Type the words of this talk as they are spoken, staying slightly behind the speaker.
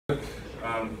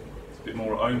it's a bit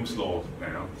more Ohm's law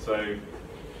now. So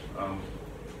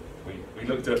we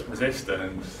looked at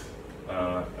resistance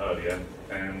earlier,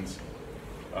 and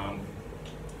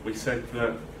we said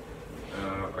that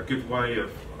a good way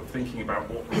of thinking about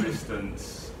what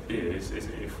resistance is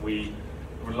if we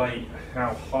relate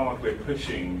how hard we're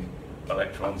pushing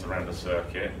electrons around a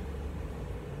circuit,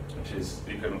 which is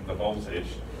the equivalent of the voltage,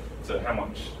 to how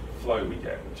much flow we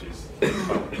get, which is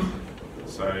current.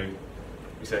 So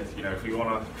we said, if we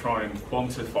want to try and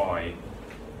quantify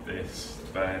this,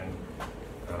 then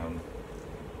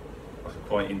a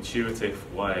quite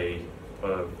intuitive way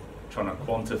of trying to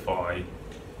quantify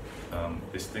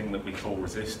this thing that we call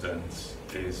resistance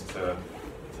is to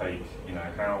take,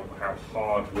 how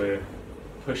hard we're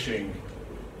pushing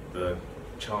the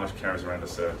charge carriers around a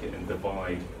circuit and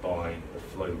divide by the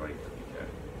flow rate that we get.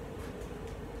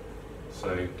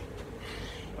 So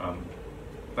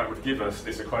that would give us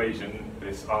this equation,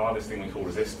 this R, this thing we call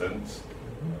resistance,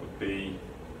 would be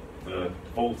the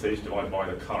voltage divided by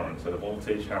the current. So the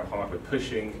voltage, how hard we're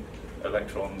pushing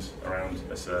electrons around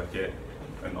a circuit,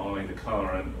 and I, the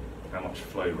current, how much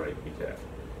flow rate we get.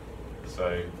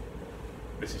 So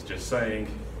this is just saying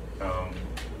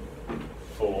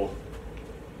for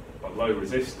a low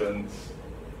resistance,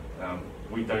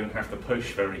 we don't have to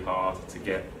push very hard to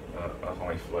get a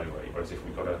high flow rate. Whereas if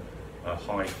we've got a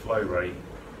high flow rate,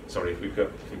 if we've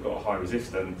got a high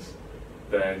resistance,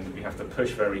 then we have to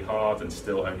push very hard and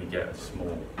still only get a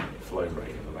small flow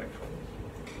rate of electrons.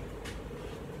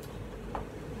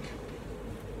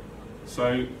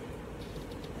 So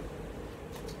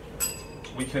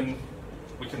we can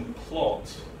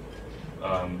plot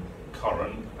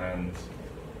current and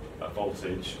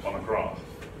voltage on a graph.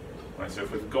 Right, so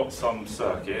if we've got some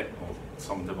circuit or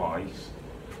some device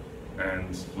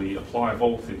and we apply a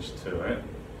voltage to it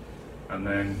and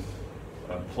then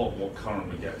plot what current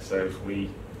we get. So if we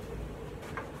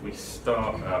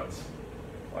start at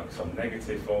like some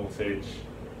negative voltage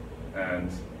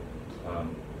and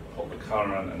plot the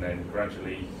current and then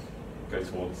gradually go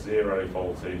towards zero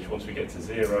voltage. Once we get to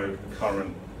zero, the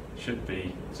current should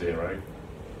be zero.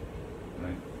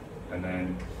 Right? And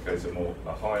then goes at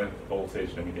a higher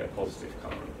voltage, and we get a positive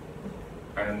current.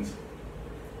 And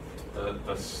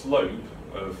the slope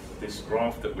of this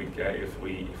graph that we get, if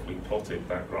we plotted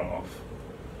that graph,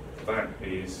 that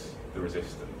is the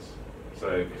resistance. So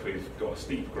if we've got a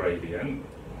steep gradient,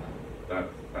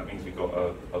 that means we've got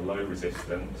a low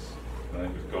resistance,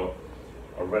 and we've got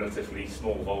a relatively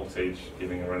small voltage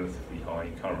giving a relatively high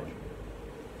current.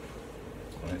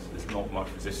 Right, so there's not much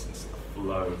resistance to the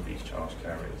flow of these charge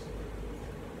carriers.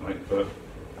 Right, but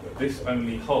this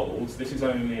only holds, this is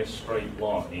only a straight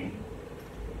line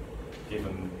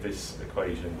given this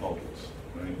equation holds.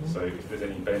 Right? So if there's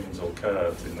any bends or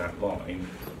curves in that line,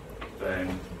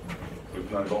 then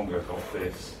we've no longer got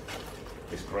this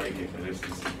gradient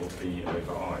resistance equals B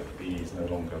over I. B is no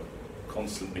longer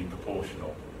constantly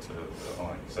proportional to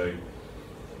I. So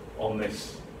on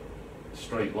this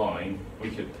straight line,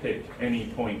 we could pick any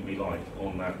point we like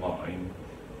on that line,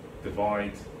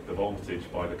 divide the voltage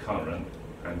by the current,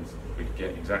 and we'd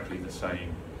get exactly the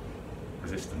same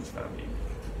resistance value.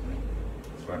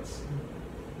 So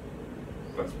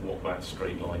that's what that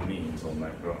straight line means on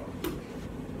that graph.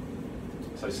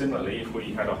 So similarly, if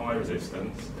we had a high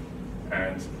resistance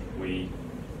and we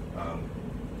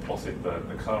plotted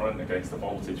the current against the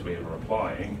voltage we were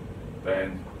applying,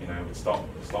 then we'd start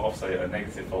off, say, at a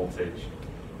negative voltage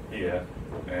here,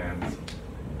 and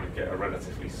we'd get a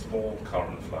relatively small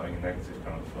current flowing, a negative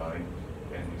current flowing,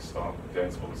 and we start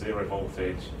going towards zero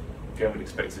voltage. Again, we'd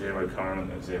expect zero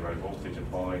current at zero voltage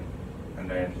applied, and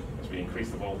then as we increase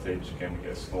the voltage, again we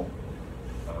get a small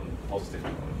positive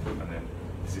current, and then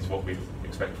this is what we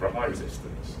expect for a high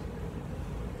resistance.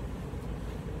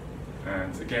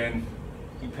 And again,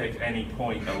 we pick any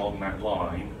point along that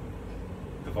line,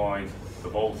 divide the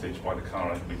voltage by the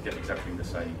current, we get exactly the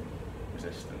same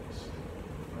resistance.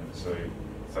 Right?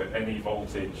 So any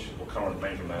voltage or current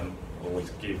measurement will always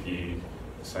give you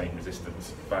the same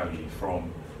resistance value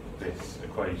from this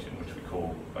equation, which we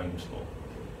call Ohm's law.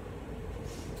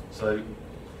 So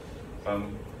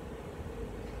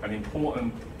an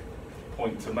important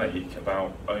point to make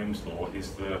about Ohm's law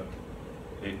is that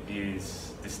it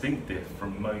is distinctive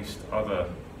from most other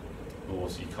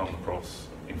laws you come across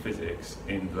in physics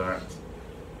in that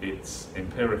it's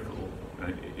empirical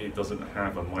and it doesn't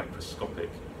have a microscopic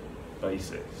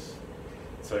basis.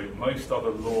 So most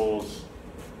other laws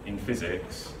in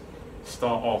physics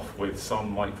start off with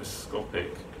some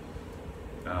microscopic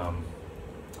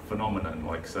phenomenon,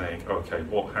 like saying, okay,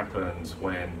 what happens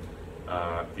when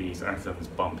these atoms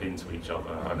bump into each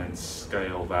other and then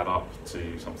scale that up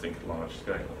to something large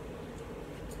scale.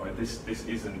 Right? This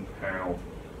isn't how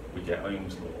we get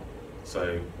Ohm's law.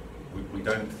 So we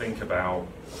don't think about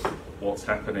what's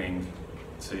happening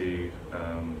to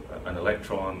an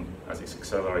electron as it's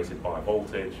accelerated by a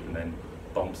voltage and then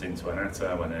bumps into an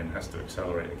atom and then has to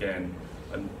accelerate again.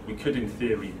 And we could in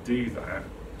theory do that,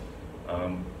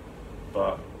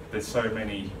 but there's so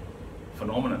many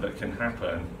phenomena that can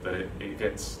happen that it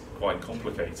gets quite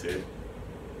complicated,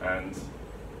 and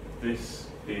this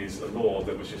is a law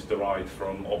that was just derived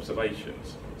from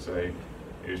observations. So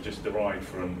it was just derived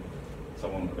from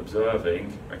someone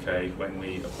observing, okay, when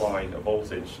we apply a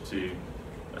voltage to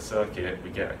a circuit we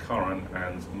get a current,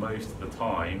 and most of the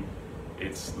time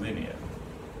it's linear.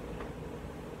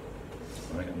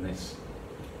 Right, and this,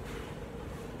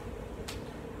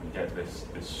 we get this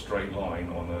straight line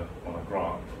on a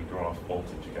graph. We graph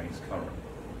voltage against current.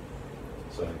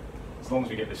 So as long as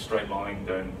we get this straight line,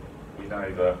 then we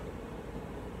know that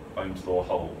Ohm's law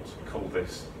holds. We call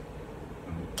this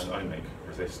an ohmic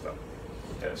resistor.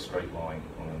 We get a straight line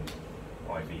on an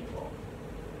IV plot.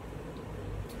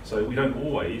 So we don't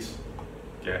always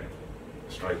get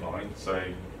a straight line. So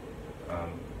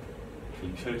we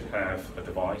could have a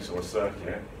device or a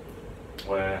circuit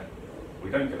where we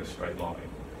don't get a straight line.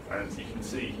 And you can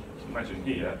see, you can imagine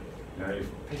here, you know, if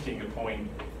picking a point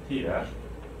here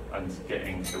and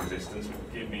getting the resistance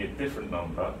would give me a different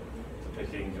number to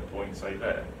picking a point, say,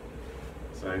 there.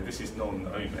 So this is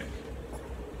non-ohmic,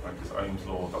 right, because Ohm's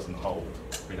law doesn't hold.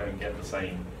 We don't get the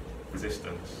same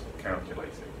resistance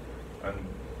calculated. And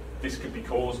this could be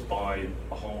caused by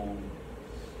a whole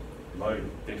load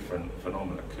of different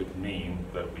phenomena. Could mean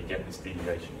that we get this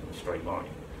deviation in a straight line.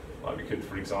 Like we could,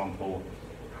 for example,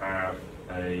 have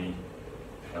a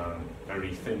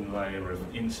very thin layer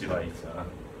of insulator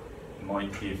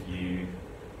might give you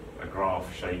a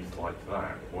graph shaped like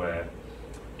that, where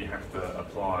you have to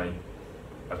apply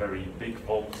a very big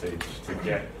voltage to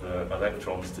get the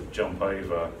electrons to jump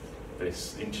over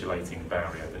this insulating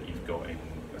barrier that you've got in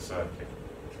a circuit.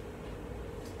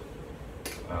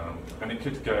 And it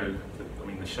could go, I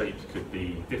mean, the shapes could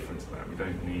be different to that. We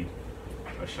don't need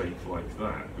a shape like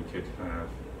that. We could have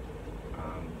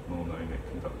non-ohmic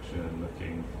conduction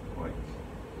looking like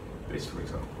this, for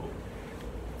example.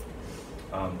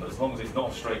 But as long as it's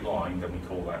not a straight line, then we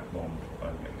call that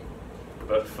non-ohmic.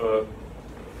 But for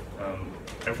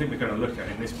everything we're going to look at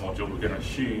in this module, we're going to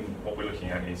assume what we're looking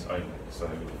at is ohmic. So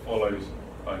it follows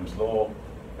Ohm's law,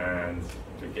 and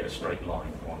we get a straight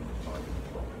line on the line.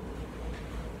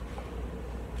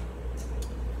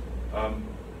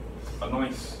 A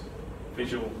nice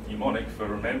visual mnemonic for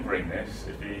remembering this,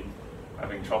 if you're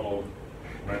having trouble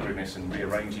remembering this and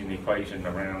rearranging the equation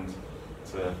around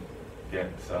to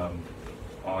get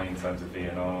I in terms of V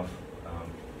and R,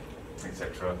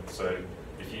 etc. So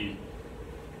if you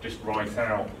just write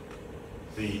out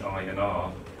V, I and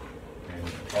R in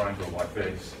a triangle like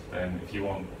this, then if you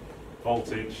want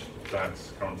voltage,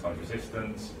 that's current times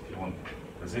resistance. If you want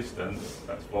resistance,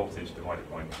 that's voltage divided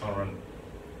by current.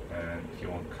 And if you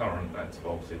want current, that's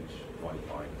voltage divided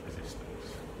by resistance.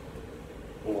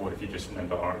 Or if you just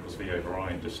remember R equals V over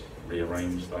I and just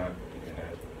rearrange that in your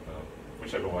head,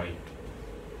 whichever way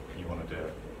you want to do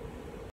it.